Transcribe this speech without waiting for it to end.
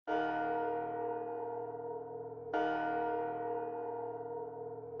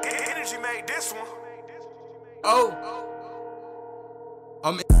Energy made this one.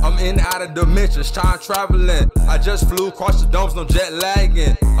 I'm in and out of dimensions, time traveling. I just flew across the domes, no jet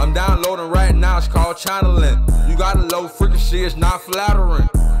lagging. I'm downloading right now, it's called channeling. You got a low frequency, it's not flattering.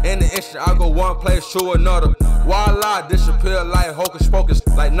 In the instant, I go one place to another. Why lie? Disappear like hocus pocus.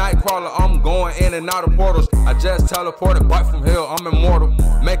 Like Nightcrawler, I'm going in and out of portals. I just teleported back from hell, I'm immortal.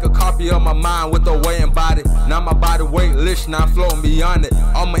 Make a copy of my mind with a weighing body. Now my body weightless, now floating beyond it.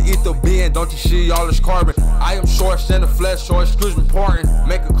 I'm an ether being, don't you see all this carbon? I am shorts in the flesh, so excuse me pardon.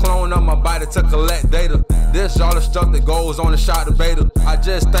 Make a clone of my body to collect data. This all the stuff that goes on inside the beta. I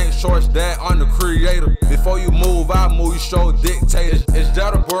just think shorts that I'm the creator. Before you move, I move, you show dictators. Is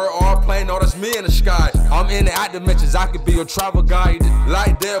that a bird or a plane? No, that's me in the sky. I'm in the out dimensions, I could be a travel guide.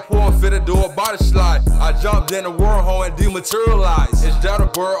 Like Deadpool, I'm fit to do a body slide. I jumped in a wormhole and dematerialized. Is that a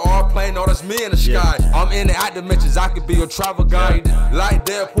bird or a plane? No, that's me in the sky. I'm in the out dimensions, I could be a travel guide. Like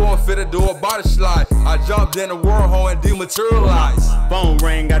Deadpool, I'm fit to do a body slide. I jumped in a wormhole and dematerialized. Phone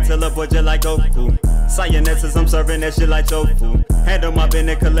ring, I teleport just like Goku. Scientists, I'm serving that shit like tofu. Handle my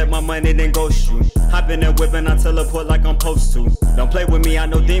business, collect my money, then go shoot. Hop in that whip and I teleport like I'm supposed to. Don't play with me, I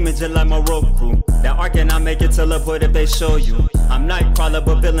know demons just like my Roku. That arc and I make it teleport if they show you. I'm Nightcrawler,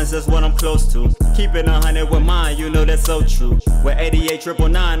 but villains is what I'm close to. Keep it 100 with mine, you know that's so true. With 88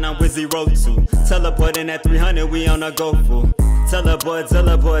 999, I'm with 02. Teleporting at 300, we on a go full. Teleport,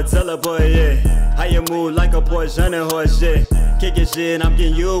 teleport, teleport, yeah. How you move like a Porsche horse, yeah. Kicking shit, I'm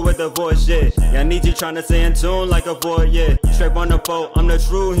getting you with the voice, yeah. I need you trying to stay in tune like a boy, yeah. Straight on the phone, I'm the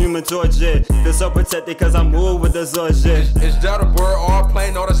true human torch, yeah. Feel so protected cause I move with the Zords, yeah. Is that a bird or a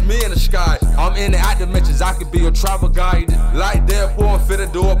plane? No, that's me in the sky. I'm in the out dimensions, I could be a travel guide. Like Deadpool, I'm fit to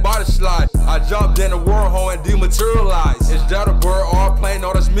do a body slide. I jumped in a wormhole and dematerialized. Is that a bird or a plane?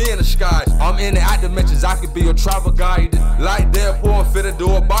 No, that's me in the sky. I'm in the out dimensions, I could be a travel guide. Like Deadpool, I'm fit to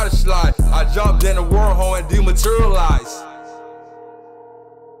do a body slide. I jumped in a wormhole and dematerialized.